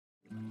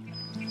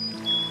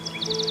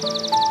Well,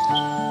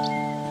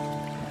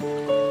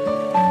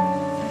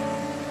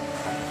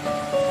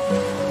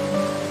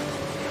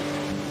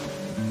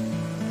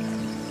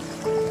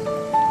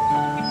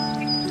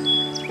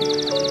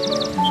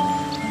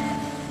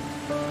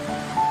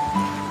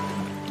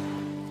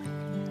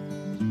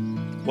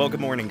 good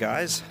morning,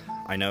 guys.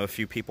 I know a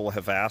few people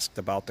have asked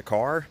about the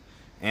car,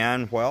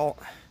 and well,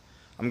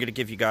 I'm going to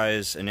give you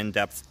guys an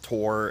in-depth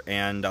tour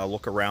and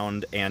look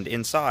around and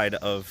inside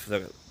of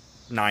the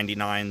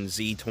 99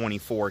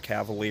 Z24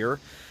 Cavalier.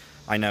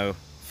 I know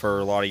for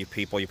a lot of you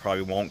people you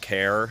probably won't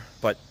care,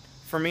 but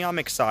for me, I'm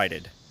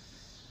excited.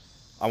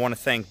 I want to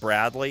thank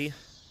Bradley,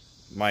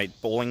 my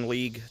bowling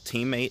league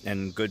teammate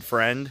and good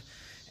friend,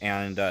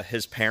 and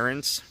his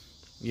parents.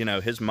 You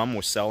know, his mom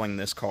was selling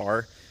this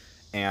car,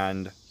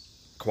 and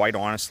quite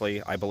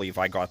honestly, I believe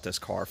I got this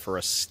car for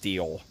a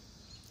steal.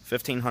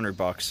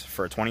 $1,500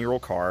 for a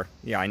 20-year-old car.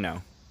 Yeah, I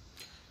know.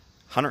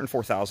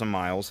 104,000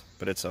 miles,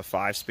 but it's a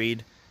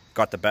 5-speed.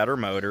 Got the better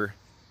motor.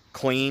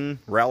 Clean,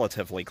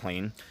 relatively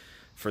clean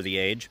for the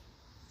age.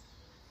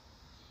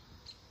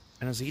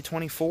 And a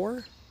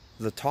Z24?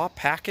 The top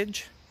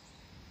package?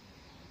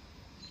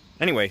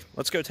 Anyway,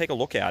 let's go take a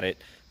look at it.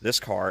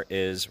 This car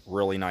is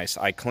really nice.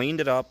 I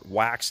cleaned it up,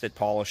 waxed it,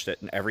 polished it,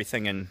 and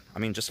everything. And I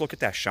mean, just look at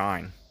that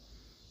shine.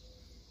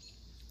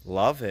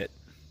 Love it.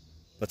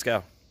 Let's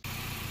go.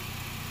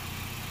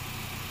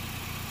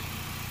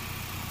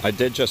 I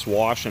did just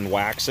wash and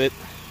wax it.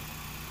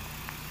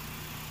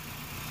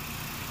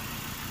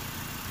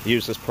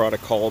 Use this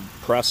product called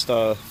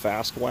Presta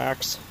Fast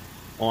Wax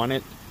on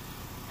it.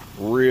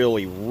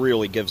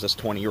 Really gives this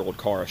 20-year-old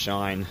car a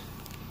shine.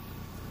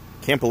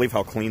 Can't believe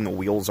how clean the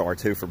wheels are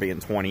too for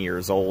being 20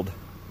 years old.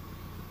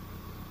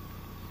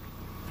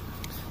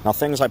 Now,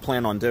 things I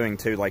plan on doing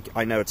too, like,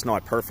 I know it's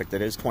not perfect,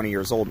 it is 20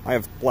 years old. I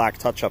have black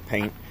touch-up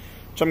paint,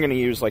 which I'm going to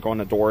use like on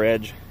the door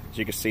edge. As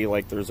you can see,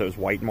 like, there's those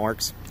white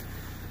marks.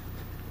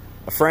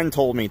 A friend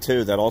told me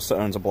too that also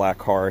owns a black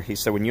car. He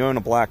said when you own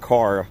a black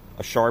car,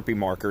 a Sharpie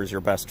marker is your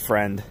best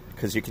friend,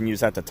 because you can use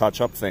that to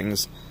touch up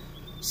things.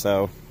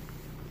 So,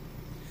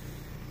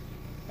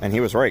 and he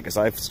was right, because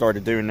I've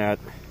started doing that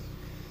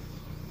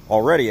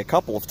already a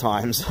couple of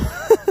times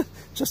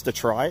just to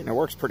try it, and it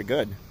works pretty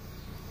good.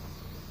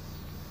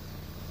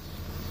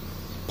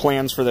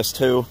 Plans for this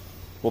too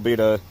will be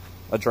to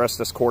address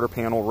this quarter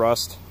panel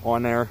rust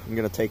on there. I'm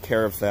going to take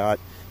care of that.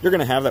 You're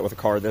going to have that with a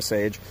car this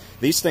age.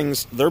 These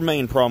things, their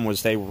main problem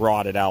was they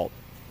rotted out.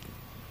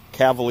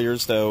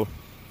 Cavaliers, though,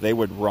 they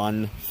would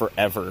run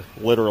forever,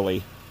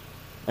 literally.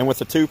 And with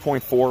a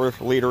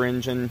 2.4 liter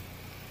engine,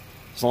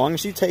 as long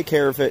as you take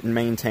care of it and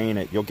maintain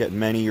it, you'll get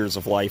many years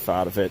of life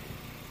out of it.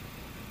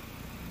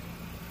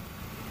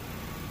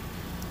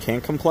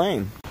 Can't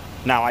complain.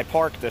 Now, I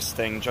parked this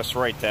thing just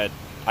right that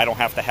I don't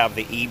have to have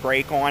the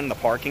e-brake on, the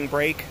parking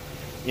brake.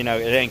 You know,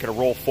 it ain't going to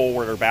roll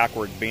forward or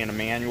backward being a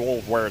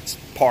manual where it's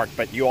parked,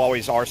 but you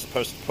always are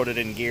supposed to put it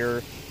in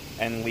gear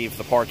and leave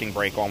the parking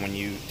brake on when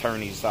you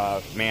turn these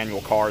manual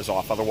cars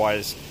off.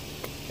 Otherwise,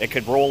 it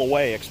could roll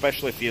away,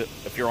 especially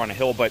if you're on a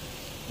hill. But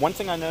one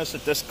thing I noticed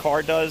that this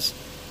car does,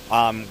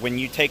 when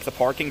you take the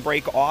parking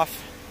brake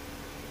off,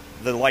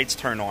 the lights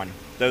turn on.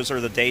 Those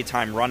are the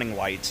daytime running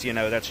lights. You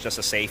know, that's just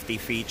a safety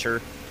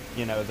feature.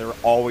 You know, they're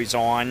always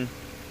on.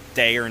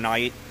 Day or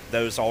night,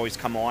 those always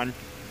come on.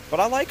 But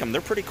I like them.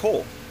 They're pretty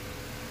cool.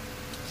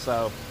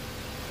 So,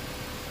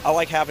 I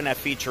like having that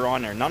feature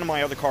on there. None of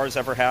my other cars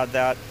ever had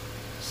that.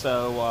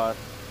 So,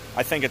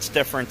 I think it's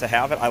different to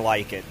have it. I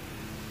like it.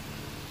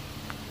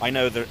 I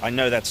know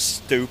that's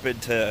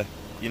stupid to,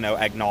 you know,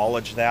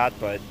 acknowledge that,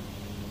 but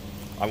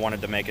I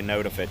wanted to make a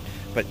note of it.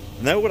 But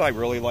know what I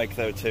really like,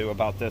 though, too,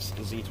 about this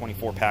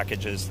Z24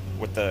 package is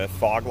with the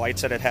fog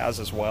lights that it has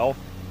as well.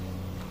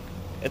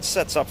 It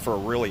sets up for a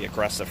really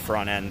aggressive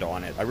front end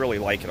on it. I really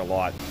like it a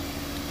lot.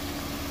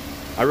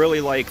 I really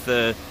like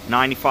the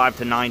 95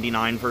 to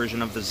 99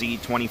 version of the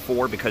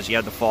Z24 because you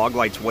had the fog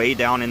lights way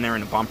down in there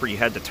in the bumper. You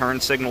had the turn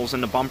signals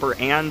in the bumper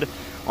and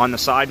on the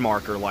side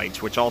marker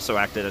lights, which also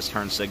acted as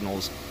turn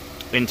signals.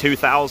 In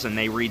 2000,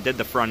 they redid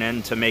the front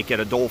end to make it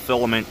a dual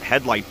filament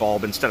headlight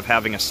bulb instead of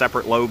having a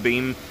separate low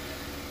beam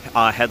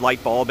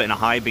headlight bulb and a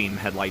high beam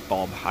headlight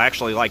bulb. I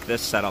actually like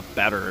this setup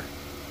better,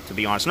 to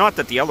be honest. Not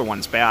that the other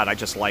one's bad, I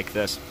just like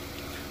this.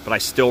 But I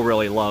still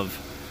really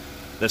love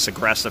this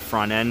aggressive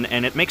front end,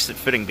 and it makes it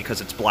fitting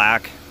because it's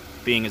black.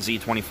 Being a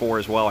Z24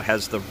 as well, it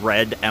has the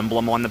red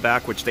emblem on the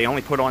back, which they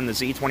only put on the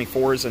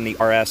Z24s and the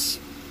RS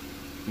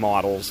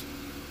models.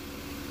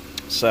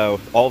 So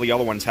all the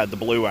other ones had the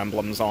blue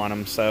emblems on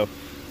them, so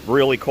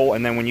really cool.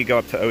 And then when you go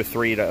up to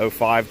 03 to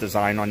 05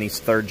 design on these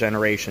third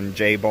generation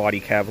J-body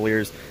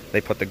Cavaliers,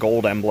 they put the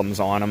gold emblems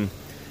on them.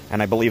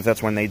 And I believe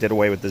that's when they did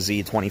away with the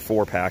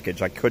Z24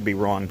 package. I could be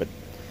wrong, but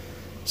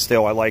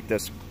still, I like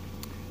this.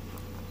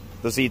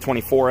 The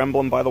Z24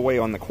 emblem, by the way,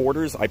 on the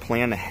quarters, I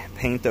plan to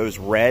paint those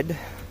red.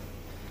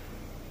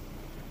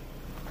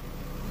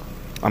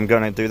 I'm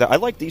going to do that. I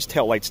like these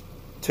taillights,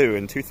 too.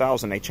 In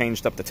 2000, they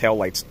changed up the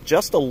taillights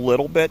just a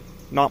little bit.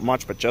 Not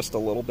much, but just a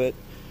little bit.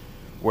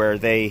 Where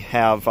they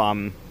have,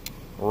 what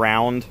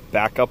round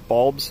backup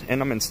bulbs in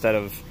them instead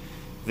of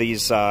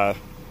these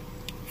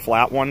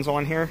flat ones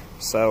on here.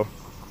 So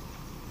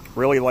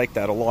really like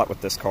that a lot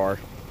with this car.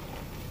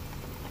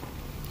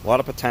 A lot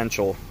of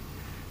potential.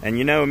 And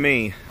you know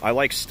me, I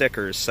like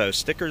stickers, so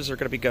stickers are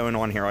going to be going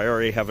on here. I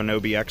already have an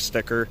OBX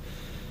sticker,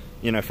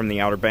 you know, from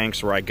the Outer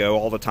Banks where I go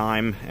all the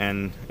time,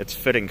 and it's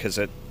fitting because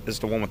it is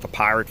the one with the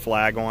pirate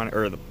flag on it,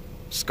 or the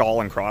skull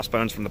and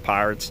crossbones from the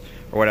pirates,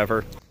 or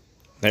whatever.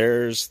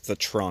 There's the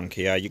trunk.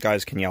 Yeah, you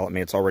guys can yell at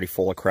me, it's already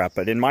full of crap,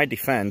 but in my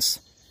defense,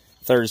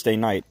 Thursday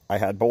night, I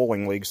had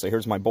bowling league, so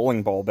here's my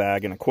bowling ball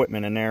bag and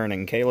equipment in there, and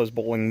then Kayla's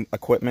bowling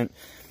equipment.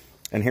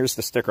 And here's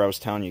the sticker I was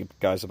telling you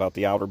guys about,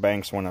 the Outer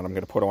Banks one that I'm going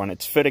to put on.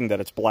 It's fitting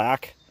that it's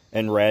black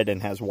and red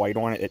and has white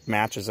on it. It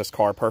matches this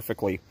car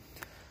perfectly.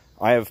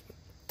 I have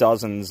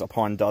dozens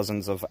upon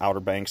dozens of Outer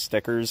Banks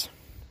stickers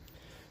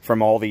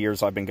from all the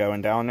years I've been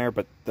going down there,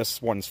 but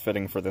this one's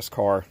fitting for this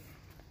car.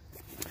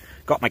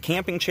 Got my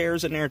camping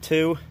chairs in there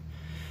too.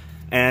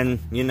 And,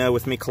 you know,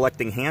 with me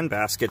collecting hand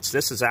baskets,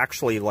 this is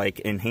actually, like,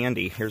 in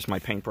handy. Here's my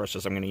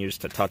paintbrushes I'm going to use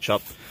to touch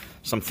up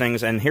some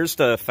things. And here's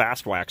the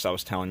fast wax I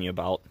was telling you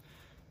about.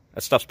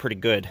 That stuff's pretty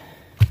good.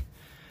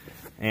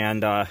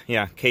 And,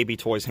 yeah, KB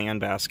Toys hand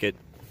basket.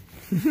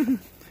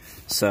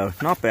 So,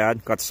 not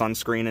bad. Got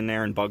sunscreen in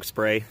there and bug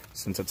spray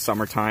since it's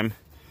summertime.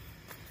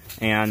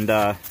 And,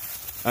 oh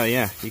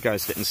yeah, you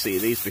guys didn't see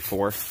these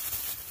before.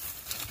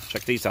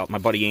 Check these out. My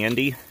buddy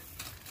Andy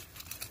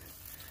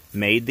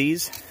made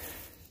these.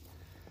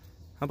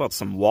 How about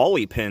some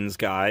Wallie pins,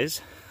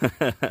 guys?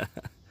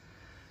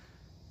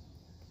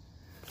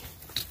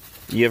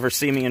 You ever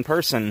see me in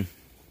person,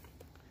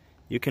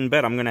 you can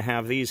bet I'm going to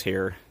have these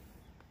here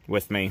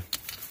with me.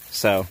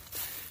 So,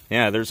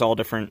 yeah, there's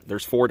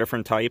 4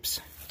 different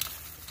types.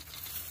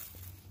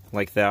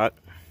 Like that.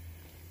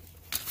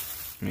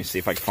 Let me see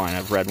if I can find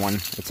a red one.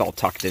 It's all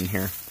tucked in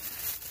here.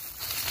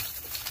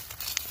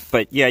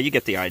 But, yeah, you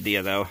get the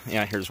idea, though.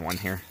 Yeah, here's one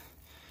here.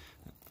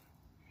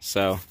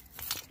 So,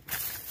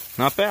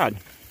 not bad.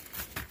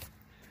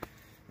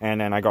 And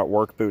then I got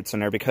work boots in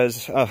there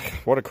because,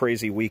 what a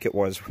crazy week it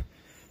was.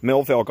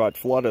 Millvale got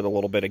flooded a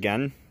little bit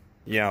again.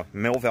 Yeah,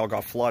 Millvale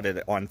got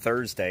flooded on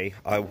Thursday,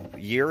 a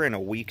year and a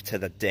week to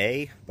the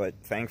day, but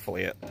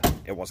thankfully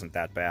it wasn't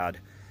that bad.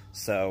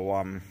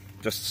 So,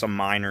 just some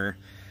minor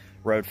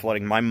road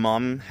flooding. My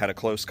mom had a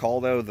close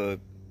call, though. The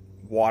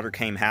water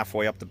came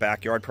halfway up the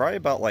backyard, probably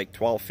about like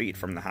 12 feet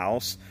from the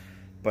house.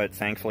 But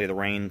thankfully the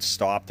rain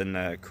stopped and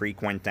the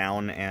creek went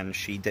down and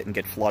she didn't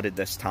get flooded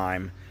this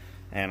time.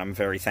 And I'm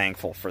very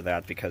thankful for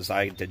that because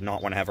I did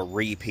not want to have a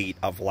repeat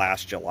of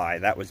last July.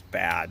 That was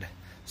bad.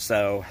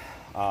 So,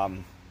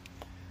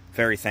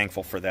 very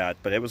thankful for that.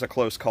 But it was a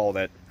close call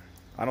that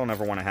I don't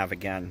ever want to have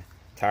again.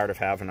 Tired of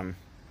having them.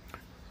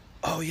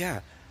 Oh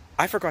yeah,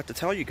 I forgot to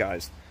tell you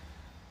guys.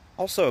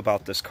 Also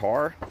about this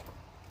car,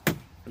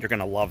 you're going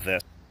to love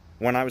this.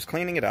 When I was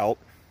cleaning it out,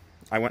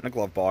 I went in the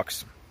glove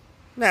box.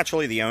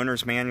 Naturally, the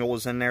owner's manual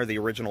is in there. The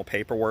original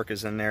paperwork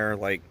is in there,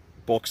 like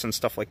books and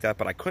stuff like that.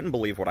 But I couldn't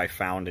believe what I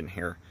found in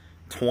here.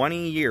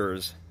 20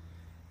 years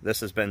this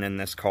has been in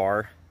this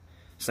car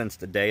since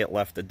the day it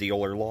left the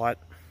dealer lot.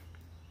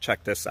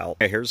 Check this out.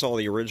 Okay, here's all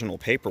the original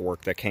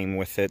paperwork that came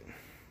with it,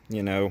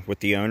 you know, with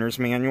the owner's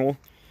manual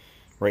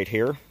right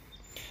here.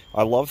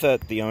 I love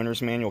that the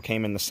owner's manual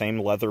came in the same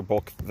leather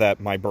book that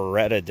my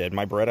Beretta did.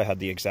 My Beretta had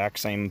the exact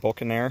same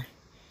book in there.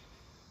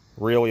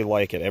 Really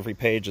like it. Every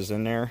page is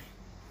in there.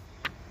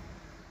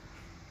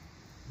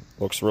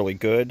 Looks really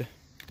good.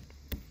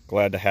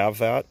 Glad to have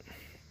that.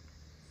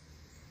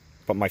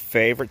 But my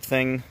favorite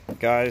thing,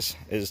 guys,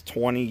 is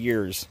 20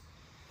 years.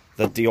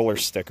 The dealer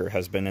sticker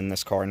has been in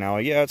this car. Now,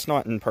 yeah, it's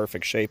not in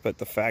perfect shape, but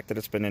the fact that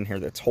it's been in here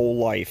its whole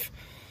life.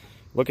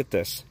 Look at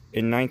this.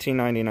 In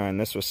 1999,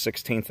 this was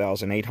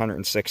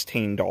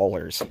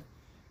 $16,816.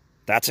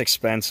 That's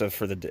expensive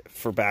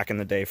for back in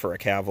the day for a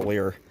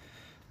Cavalier.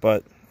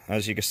 But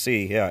as you can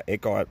see, yeah,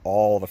 it got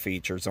all the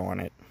features on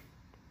it.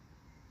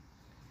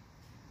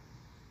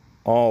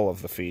 All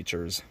of the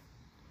features.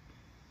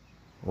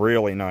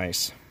 Really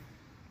nice.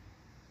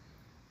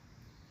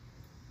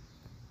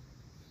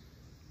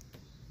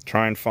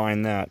 Try and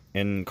find that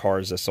in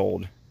cars this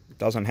old. It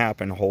doesn't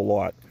happen a whole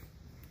lot.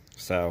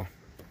 So,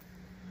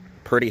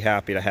 pretty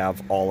happy to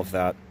have all of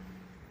that.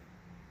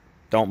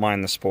 Don't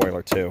mind the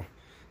spoiler too.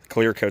 The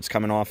clear coat's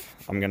coming off.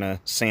 I'm going to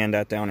sand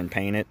that down and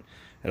paint it.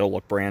 It'll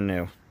look brand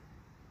new.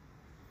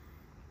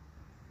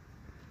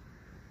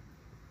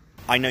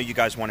 I know you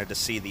guys wanted to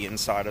see the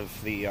inside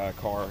of the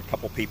car. A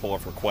couple people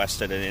have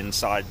requested an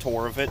inside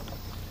tour of it.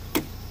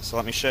 So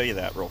let me show you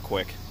that real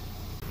quick.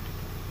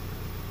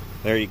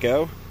 There you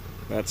go.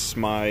 That's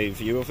my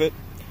view of it.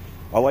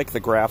 I like the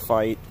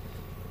graphite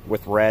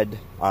with red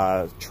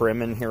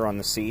trim in here on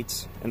the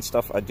seats and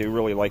stuff. I do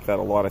really like that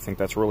a lot. I think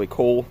that's really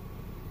cool.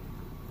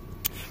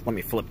 Let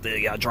me flip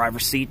the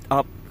driver's seat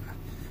up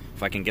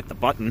if I can get the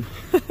button.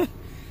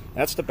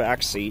 That's the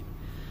back seat.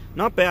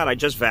 Not bad. I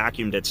just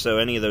vacuumed it, so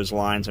any of those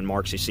lines and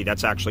marks you see,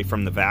 that's actually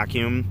from the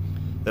vacuum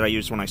that I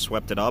used when I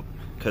swept it up,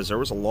 because there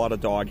was a lot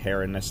of dog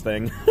hair in this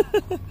thing.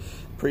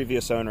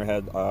 Previous owner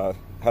had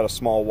had a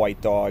small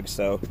white dog,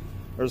 so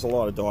there's a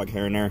lot of dog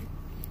hair in there.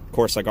 Of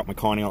course, I got my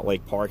Conneaut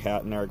Lake Park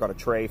hat in there. I got a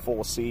tray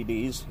full of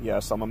CDs.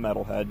 Yes, I'm a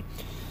metalhead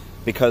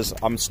because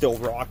I'm still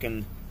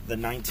rocking the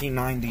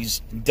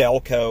 1990s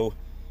Delco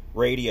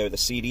radio, the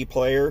CD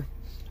player.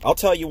 I'll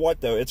tell you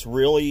what, though, it's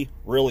really,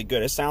 really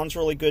good. It sounds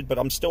really good, but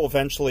I'm still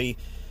eventually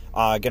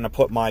going to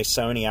put my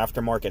Sony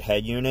aftermarket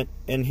head unit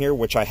in here,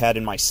 which I had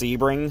in my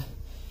Sebring.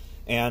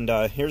 And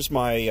here's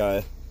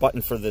my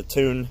button for the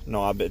tune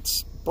knob.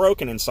 It's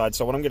broken inside,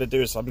 so what I'm going to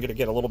do is I'm going to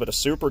get a little bit of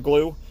super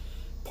glue,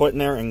 put in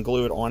there, and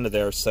glue it onto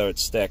there so it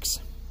sticks.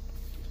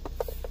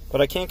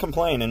 But I can't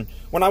complain. And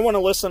when I want to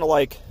listen to,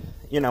 like,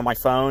 you know, my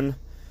phone,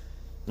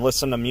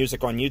 listen to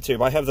music on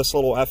YouTube, I have this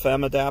little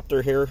FM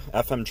adapter here,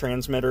 FM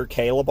transmitter.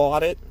 Kayla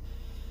bought it,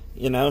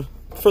 you know,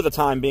 for the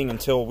time being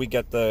until we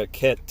get the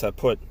kit to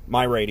put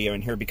my radio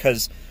in here,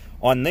 because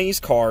on these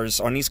cars,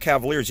 on these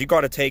Cavaliers, you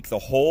got to take the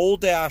whole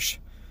dash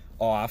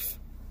off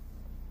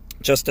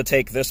just to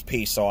take this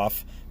piece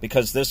off,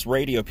 because this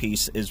radio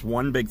piece is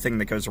one big thing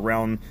that goes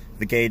around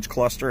the gauge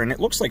cluster, and it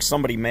looks like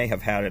somebody may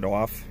have had it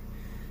off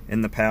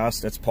in the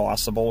past. It's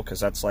possible,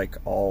 because that's like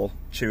all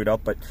chewed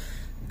up, but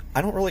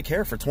I don't really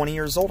care. For 20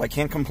 years old, I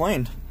can't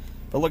complain.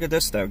 But look at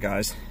this, though,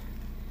 guys.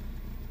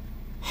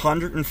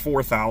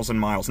 104,000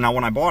 miles. Now,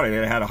 when I bought it,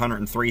 it had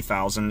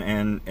 103,000,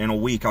 and in a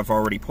week, I've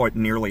already put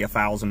nearly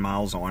 1,000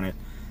 miles on it.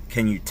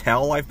 Can you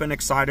tell I've been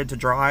excited to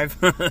drive?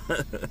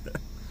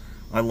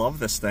 I love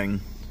this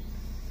thing.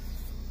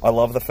 I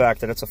love the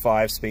fact that it's a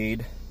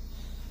 5-speed.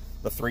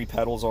 The 3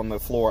 pedals on the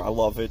floor, I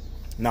love it.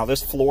 Now,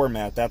 this floor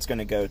mat, that's going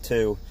to go,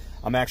 too.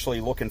 I'm actually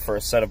looking for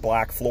a set of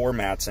black floor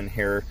mats in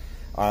here.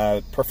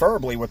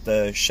 Preferably with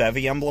the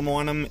Chevy emblem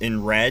on them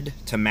in red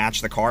to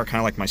match the car, kind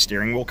of like my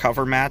steering wheel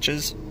cover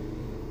matches.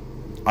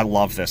 I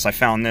love this. I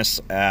found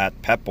this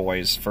at Pep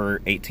Boys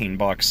for 18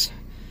 bucks.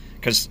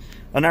 Because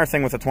another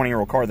thing with a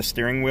 20-year-old car, the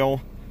steering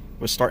wheel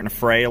was starting to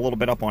fray a little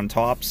bit up on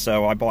top,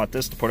 so I bought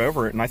this to put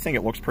over it, and I think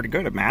it looks pretty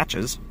good. It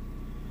matches.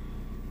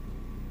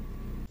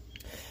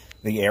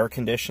 The air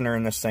conditioner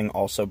in this thing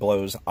also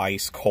blows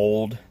ice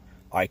cold.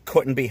 I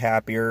couldn't be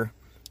happier.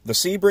 The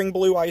Sebring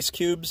blew ice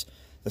cubes.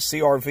 The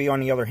CRV, on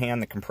the other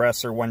hand, the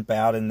compressor went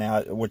bad in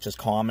that, which is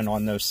common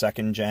on those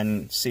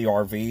second-gen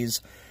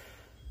CRVs.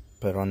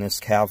 But on this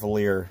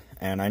Cavalier,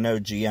 and I know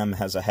GM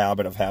has a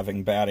habit of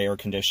having bad air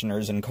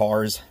conditioners in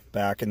cars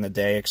back in the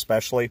day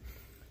especially.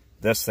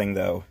 This thing,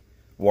 though,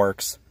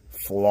 works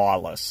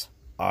flawless.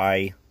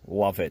 I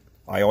love it.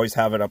 I always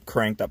have it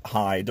cranked up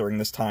high during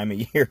this time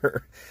of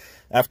year.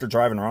 After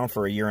driving around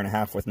for a year and a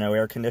half with no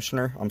air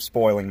conditioner, I'm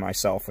spoiling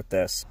myself with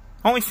this.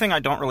 Only thing I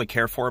don't really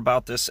care for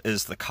about this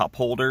is the cup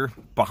holder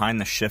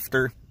behind the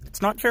shifter.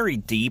 It's not very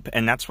deep,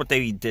 and that's what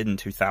they did in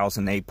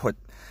 2000. They put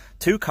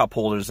 2 cup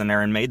holders in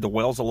there and made the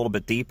wells a little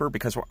bit deeper,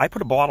 because I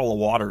put a bottle of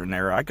water in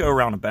there. I go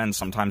around a bend,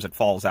 sometimes it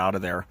falls out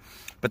of there.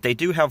 But they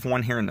do have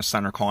one here in the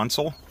center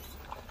console.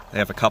 They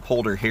have a cup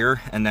holder here,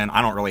 and then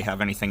I don't really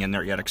have anything in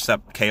there yet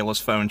except Kayla's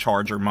phone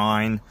charger,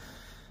 mine,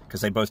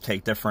 because they both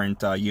take different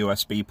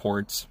USB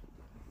ports.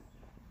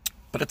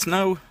 But it's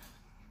no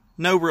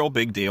real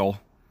big deal.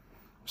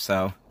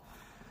 So,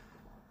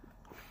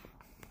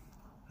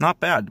 not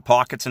bad. The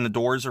pockets and the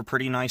doors are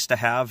pretty nice to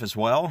have as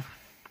well.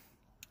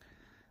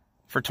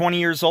 For 20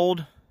 years old,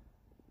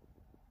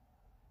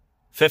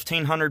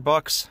 1,500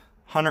 bucks,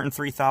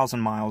 103,000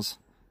 miles.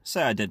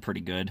 Say I did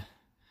pretty good.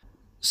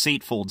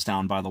 Seat folds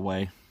down, by the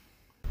way.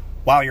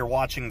 While you're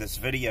watching this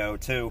video,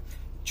 too,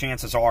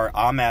 chances are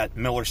I'm at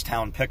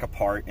Millerstown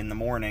Pick-A-Part in the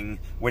morning,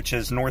 which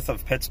is north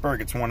of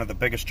Pittsburgh. It's one of the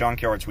biggest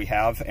junkyards we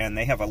have, and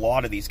they have a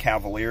lot of these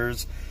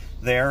Cavaliers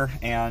there,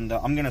 and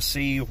I'm going to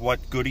see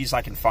what goodies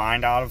I can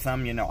find out of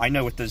them. You know, I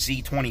know with the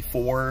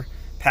Z24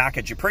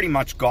 package, you pretty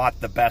much got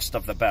the best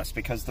of the best,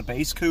 because the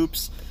base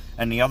coupes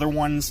and the other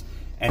ones,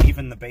 and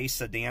even the base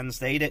sedans,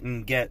 they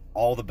didn't get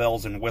all the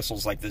bells and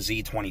whistles like the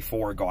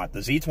Z24 got. The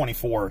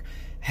Z24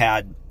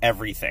 had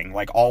everything,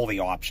 like all the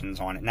options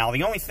on it. Now,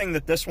 the only thing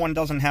that this one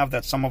doesn't have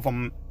that some of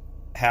them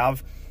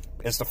have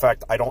is the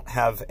fact I don't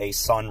have a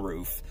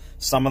sunroof.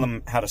 Some of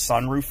them had a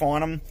sunroof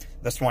on them.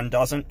 This one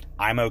doesn't.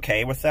 I'm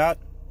okay with that.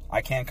 I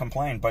can't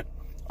complain, but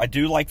I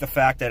do like the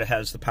fact that it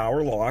has the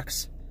power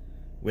locks,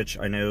 which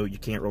I know you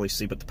can't really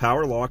see, but the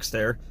power locks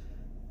there,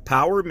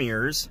 power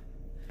mirrors,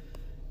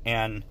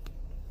 and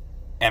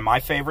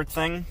my favorite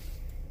thing,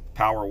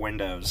 power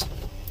windows.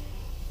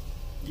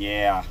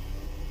 Yeah.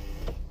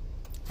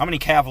 How many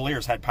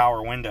Cavaliers had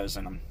power windows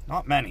in them?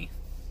 Not many.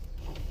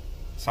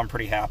 So I'm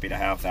pretty happy to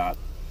have that.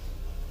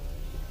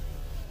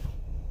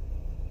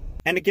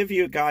 And to give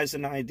you guys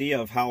an idea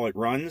of how it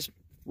runs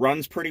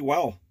pretty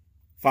well.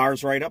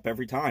 Fires right up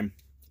every time.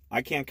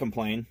 I can't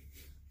complain.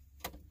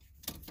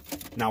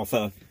 Now with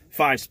a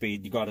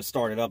 5-speed, you got to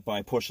start it up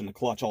by pushing the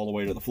clutch all the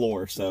way to the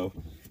floor, so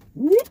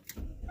whoop.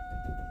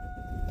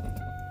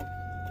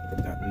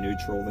 Put that in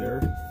neutral there.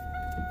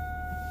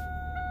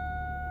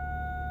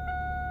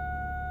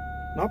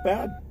 Not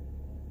bad.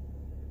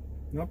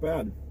 Not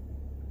bad.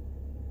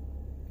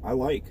 I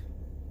like.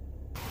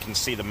 can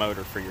see the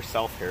motor for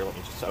yourself here. Let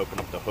me just open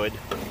up the hood.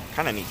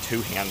 Kind of need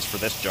two hands for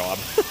this job.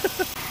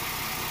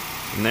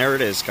 And there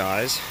it is,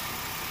 guys.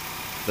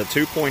 The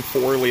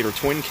 2.4 liter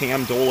twin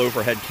cam dual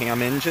overhead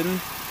cam engine.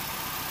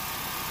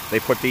 They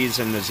put these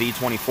in the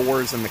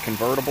Z24s and the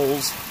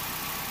convertibles.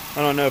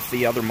 I don't know if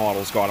the other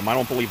models got them. I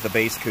don't believe the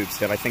base coupes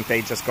did. I think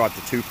they just got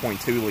the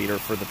 2.2 liter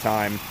for the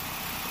time.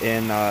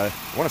 In, I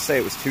want to say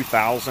it was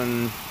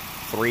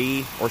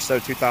 2003 or so,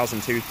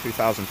 2002,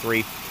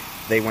 2003.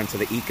 They went to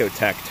the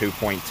Ecotech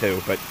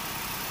 2.2, but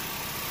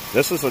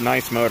this is a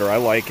nice motor. I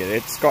like it.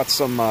 It's got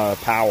some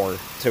power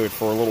to it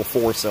for a little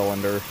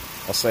four-cylinder.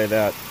 I'll say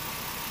that.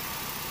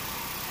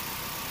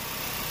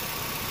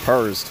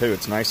 Purrs, too.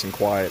 It's nice and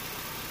quiet.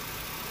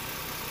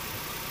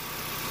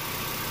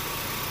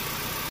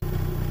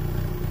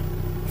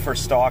 For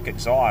stock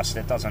exhaust,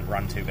 it doesn't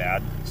run too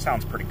bad.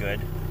 Sounds pretty good.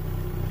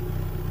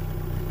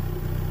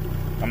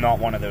 I'm not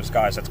one of those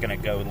guys that's going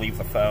to go leave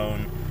the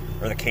phone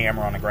or the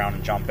camera on the ground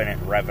and jump in it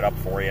and rev it up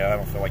for you. I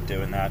don't feel like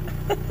doing that.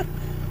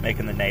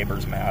 Making the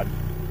neighbors mad.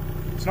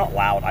 It's not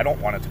loud. I don't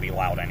want it to be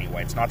loud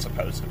anyway. It's not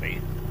supposed to be.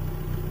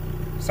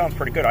 Sounds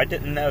pretty good. I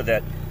didn't know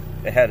that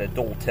it had a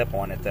dual tip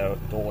on it, though.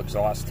 Dual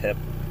exhaust tip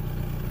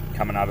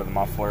coming out of the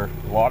muffler.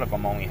 A lot of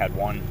them only had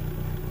one.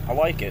 I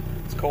like it.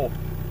 It's cool.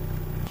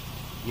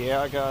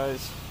 Yeah,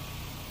 guys.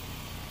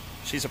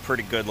 She's a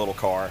pretty good little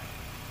car.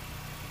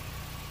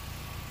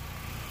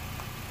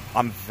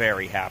 I'm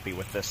very happy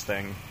with this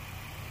thing.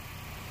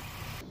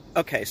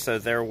 Okay, so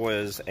there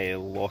was a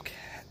look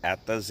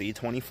at the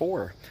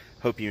Z24.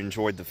 Hope you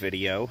enjoyed the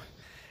video.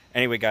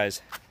 Anyway,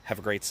 guys, have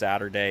a great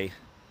Saturday.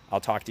 I'll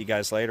talk to you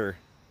guys later.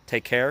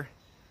 Take care.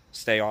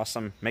 Stay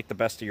awesome. Make the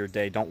best of your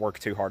day. Don't work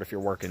too hard if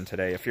you're working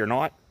today. If you're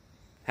not,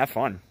 have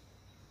fun.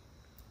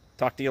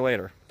 Talk to you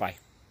later. Bye.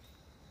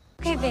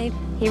 Okay, babe.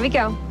 Here we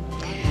go.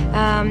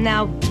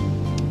 Now,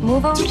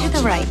 move over to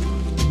the right.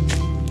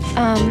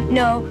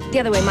 No, the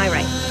other way, my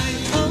right.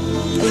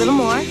 A little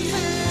more.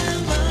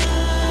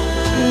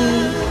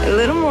 A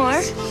little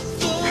more.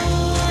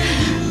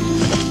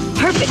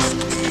 Perfect.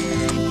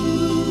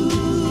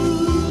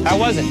 How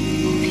was it?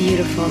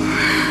 Beautiful.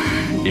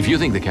 If you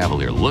think the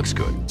Cavalier looks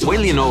good, wait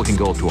till you know it can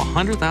go up to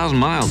 100,000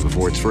 miles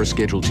before its first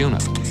scheduled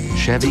tune-up.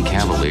 Chevy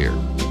Cavalier.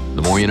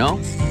 The more you know,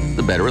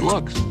 the better it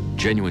looks.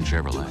 Genuine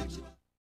Chevrolet.